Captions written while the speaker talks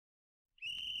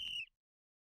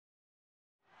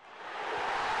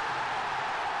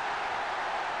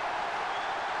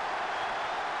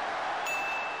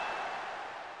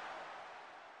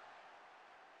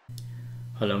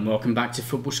Hello and welcome back to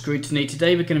Football Scrutiny.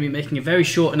 Today we're going to be making a very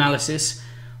short analysis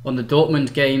on the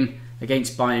Dortmund game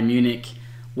against Bayern Munich.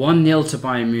 1-0 to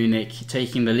Bayern Munich,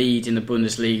 taking the lead in the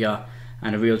Bundesliga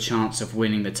and a real chance of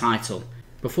winning the title.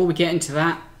 Before we get into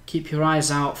that, keep your eyes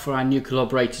out for our new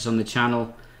collaborators on the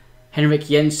channel. Henrik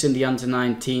Jensen, the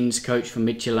under-19s coach from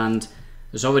Midtjylland,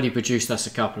 has already produced us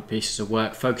a couple of pieces of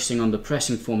work focusing on the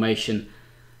pressing formation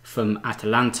from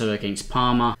Atalanta against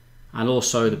Parma and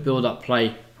also the build-up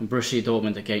play from Borussia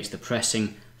Dortmund against the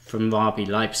pressing from RB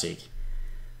Leipzig.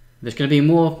 There's going to be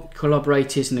more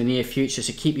collaborators in the near future,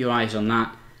 so keep your eyes on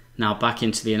that. Now back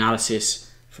into the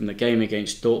analysis from the game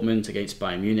against Dortmund against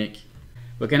Bayern Munich.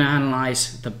 We're going to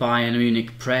analyse the Bayern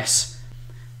Munich press,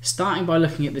 starting by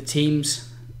looking at the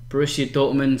teams. Borussia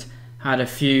Dortmund had a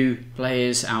few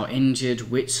players out injured.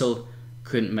 Witsel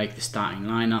couldn't make the starting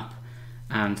lineup,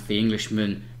 and the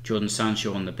Englishman Jordan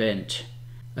Sancho on the bench.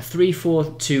 A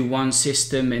 3-4-2-1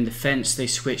 system. In defence they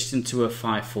switched into a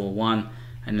 5-4-1,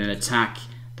 and in attack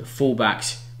the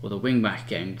fullbacks or the wingback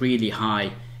getting really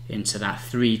high into that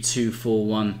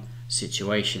 3-2-4-1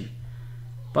 situation.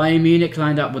 Bayern Munich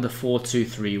lined up with a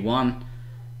 4-2-3-1.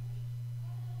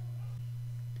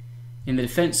 In the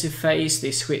defensive phase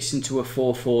they switched into a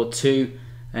 4-4-2,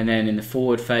 and then in the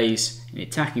forward phase, in the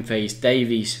attacking phase,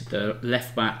 Davies, the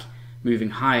left back, moving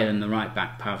higher than the right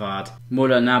back Favre.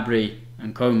 Müller, Gnabry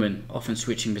and Coman often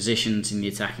switching positions in the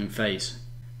attacking phase.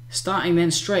 Starting then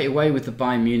straight away with the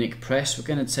Bayern Munich press, we're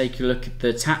going to take a look at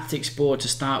the tactics board to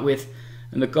start with,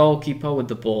 and the goalkeeper with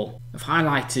the ball. I've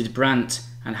highlighted Brandt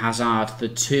and Hazard, the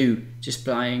two just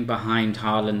playing behind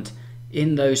Haaland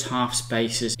in those half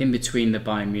spaces in between the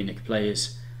Bayern Munich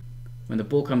players. When the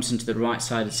ball comes into the right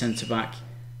side of centre back,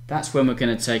 that's when we're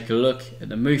going to take a look at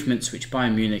the movements which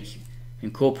Bayern Munich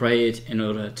incorporated in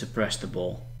order to press the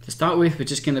ball. To start with, we're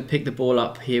just going to pick the ball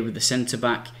up here with the centre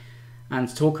back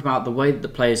and talk about the way that the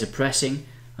players are pressing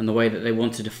and the way that they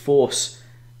wanted to force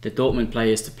the Dortmund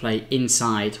players to play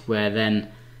inside, where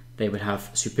then they would have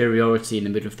superiority in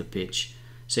the middle of the pitch.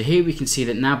 So here we can see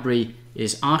that Gnabry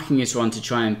is arcing his run to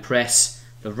try and press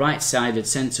the right-sided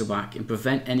centre back and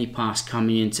prevent any pass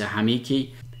coming into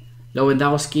Hamiki.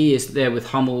 Lewandowski is there with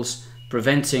Hummels,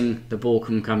 preventing the ball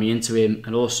from coming into him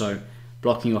and also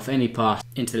blocking off any pass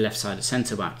into the left-sided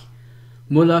centre-back.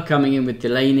 Müller coming in with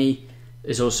Delaney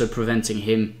is also preventing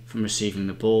him from receiving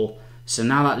the ball. So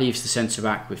now that leaves the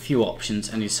centre-back with few options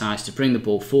and he decides to bring the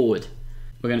ball forward.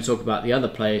 We're going to talk about the other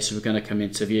players who are going to come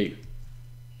into view.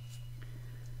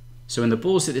 So when the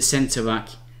ball's at the centre-back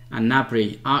and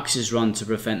Gnabry arcs his run to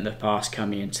prevent the pass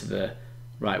coming into the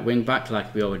right wing-back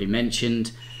like we already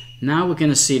mentioned, now we're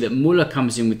going to see that Müller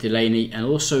comes in with Delaney and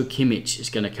also Kimmich is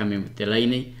going to come in with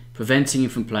Delaney, preventing him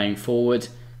from playing forward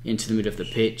into the middle of the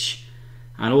pitch.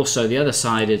 And also the other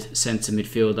sided centre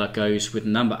midfielder goes with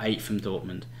number 8 from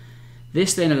Dortmund.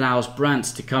 This then allows Brandt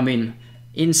to come in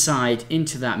inside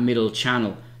into that middle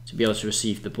channel to be able to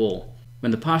receive the ball.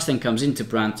 When the pass then comes into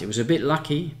Brandt, it was a bit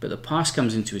lucky, but the pass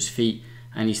comes into his feet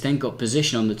and he's then got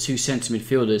position on the two centre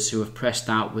midfielders who have pressed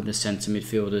out with the centre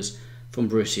midfielders from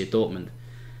Borussia Dortmund.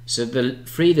 So the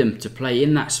freedom to play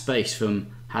in that space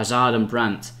from Hazard and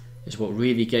Brandt is what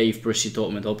really gave Borussia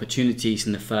Dortmund opportunities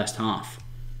in the first half.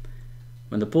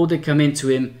 When the ball did come into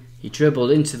him, he dribbled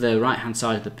into the right hand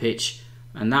side of the pitch,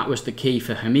 and that was the key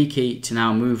for Hamiki to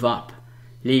now move up,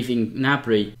 leaving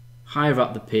Gnabry higher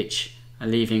up the pitch and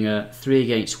leaving a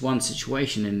 3-against-1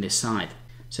 situation in this side.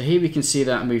 So here we can see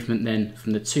that movement then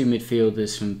from the two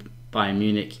midfielders from Bayern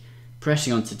Munich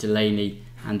pressing onto Delaney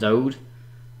and Ode.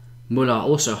 Müller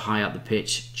also high up the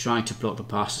pitch trying to block the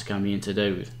passes coming into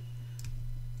Ode.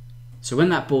 So when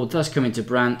that ball does come into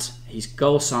Brandt, he's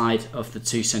goal side of the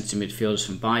two centre midfielders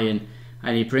from Bayern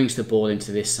and he brings the ball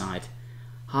into this side.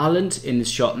 Haaland in the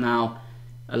shot now,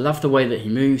 I love the way that he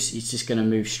moves. He's just going to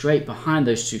move straight behind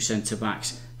those two centre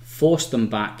backs, force them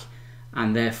back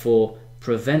and therefore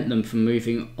prevent them from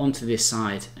moving onto this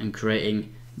side and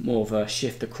creating more of a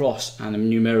shift across and a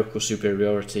numerical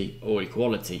superiority or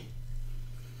equality.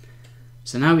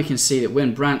 So now we can see that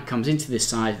when Brandt comes into this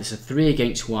side, there's a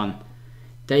 3-against-1.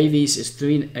 Davies is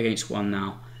 3-against-1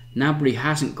 now. Gnabry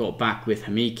hasn't got back with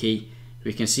Hamiki.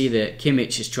 We can see that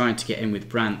Kimmich is trying to get in with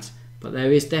Brandt, but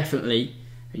there is definitely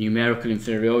a numerical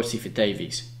inferiority for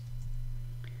Davies.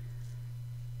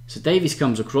 So Davies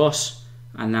comes across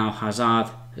and now Hazard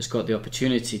has got the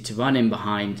opportunity to run in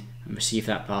behind and receive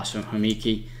that pass from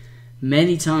Hamiki.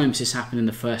 Many times this happened in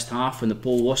the first half when the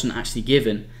ball wasn't actually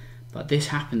given, but this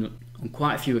happened on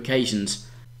quite a few occasions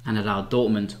and allowed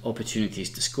Dortmund opportunities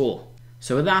to score.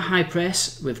 So with that high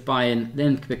press with Bayern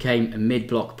then became a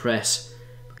mid-block press.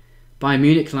 Bayern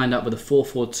Munich lined up with a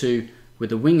 4-4-2 with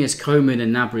the wingers Coman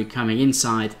and Gnabry coming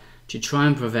inside to try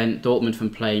and prevent Dortmund from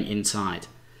playing inside,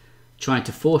 trying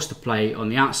to force the play on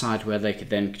the outside where they could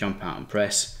then jump out and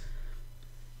press.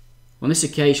 On this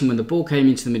occasion, when the ball came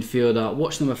into the midfielder,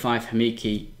 watch number 5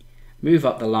 Hamiki move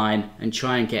up the line and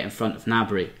try and get in front of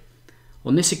Gnabry.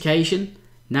 On this occasion,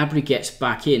 Gnabry gets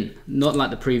back in, not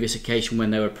like the previous occasion when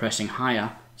they were pressing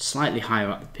higher, slightly higher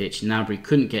up the pitch. Gnabry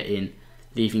couldn't get in,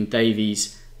 leaving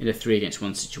Davies in a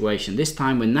 3-against-1 situation. This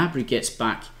time when Gnabry gets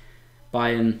back,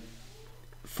 Bayern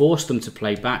forced them to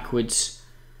play backwards,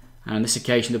 and on this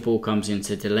occasion the ball comes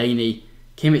into Delaney,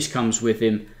 Kimmich comes with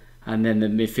him, and then the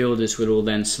midfielders would all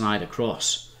then slide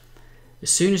across.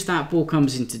 As soon as that ball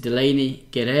comes into Delaney,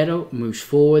 Guerreiro moves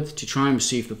forward to try and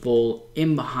receive the ball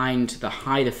in behind the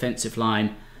high defensive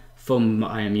line from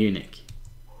Bayern Munich.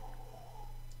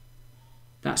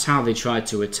 That's how they tried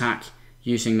to attack,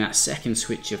 using that second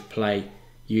switch of play,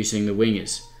 using the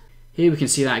wingers. Here we can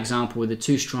see that example with the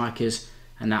 2 strikers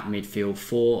and that midfield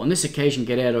 4. On this occasion,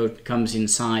 Guerreiro comes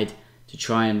inside to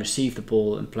try and receive the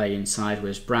ball and play inside,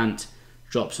 whereas Brandt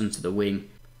drops onto the wing.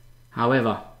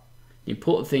 However, the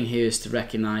important thing here is to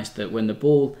recognise that when the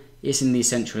ball is in these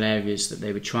central areas, that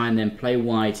they would try and then play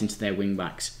wide into their wing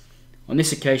backs. On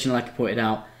this occasion, like I pointed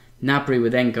out, Gnabry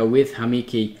would then go with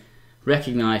Hamiki,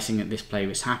 recognising that this play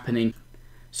was happening.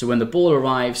 So when the ball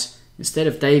arrives, instead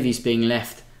of Davies being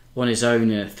left on his own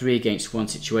in a 3-against-1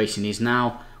 situation, he's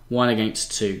now 1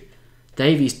 against 2.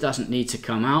 Davies doesn't need to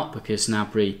come out because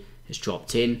Gnabry has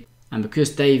dropped in, and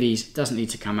because Davies doesn't need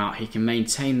to come out, he can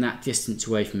maintain that distance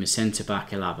away from his centre-back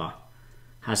Alaba.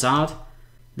 Hazard,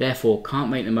 therefore,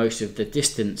 can't make the most of the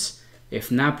distance. If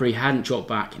Gnabry hadn't dropped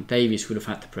back and Davies would have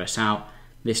had to press out,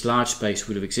 this large space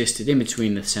would have existed in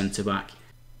between the centre-back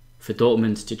for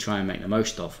Dortmund to try and make the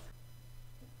most of.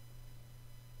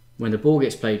 When the ball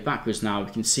gets played backwards now,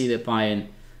 we can see that Bayern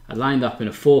are lined up in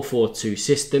a 4-4-2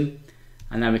 system,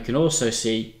 and then we can also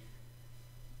see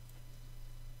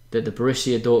that the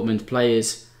Borussia Dortmund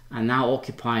players are now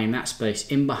occupying that space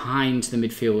in behind the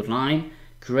midfield line,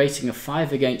 creating a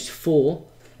 5-against-4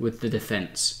 with the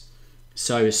defence.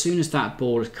 So as soon as that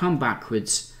ball has come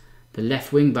backwards, the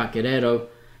left wing back Guerreiro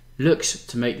looks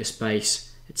to make the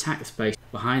space, attack the space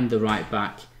behind the right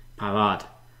back Favre.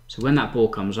 So when that ball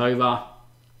comes over,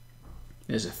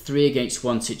 there's a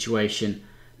 3-against-1 situation,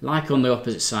 like on the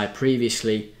opposite side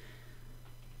previously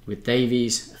with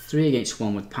Davies,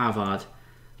 3-against-1 with Pavard.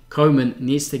 Coman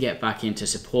needs to get back in to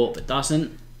support but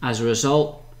doesn't. As a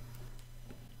result,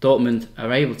 Dortmund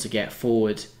are able to get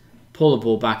forward, pull the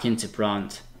ball back into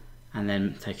Brandt, and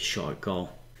then take a shot at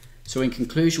goal. So in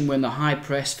conclusion, when the high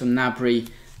press from Gnabry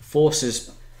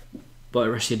forces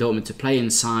Borussia Dortmund to play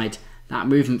inside, that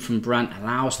movement from Brandt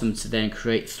allows them to then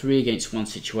create 3-against-1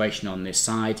 situation on this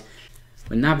side.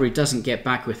 When Gnabry doesn't get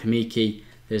back with Hamiki,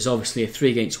 there's obviously a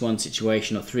 3-against-1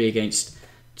 situation or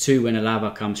 3-against-2 when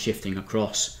Alaba comes shifting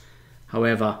across.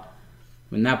 However,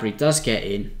 when Gnabry does get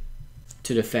in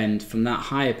to defend from that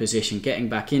higher position, getting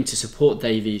back in to support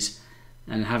Davies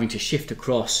and having to shift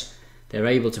across, they're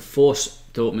able to force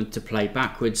Dortmund to play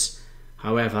backwards.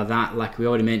 However, that, like we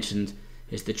already mentioned,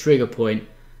 is the trigger point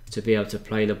to be able to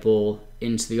play the ball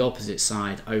into the opposite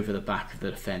side over the back of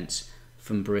the defence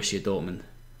from Borussia Dortmund,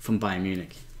 from Bayern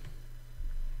Munich.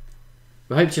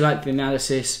 We hope you liked the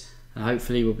analysis, and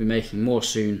hopefully we'll be making more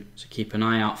soon, so keep an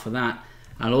eye out for that,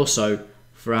 and also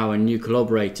for our new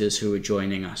collaborators who are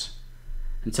joining us.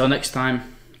 Until next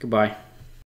time, goodbye.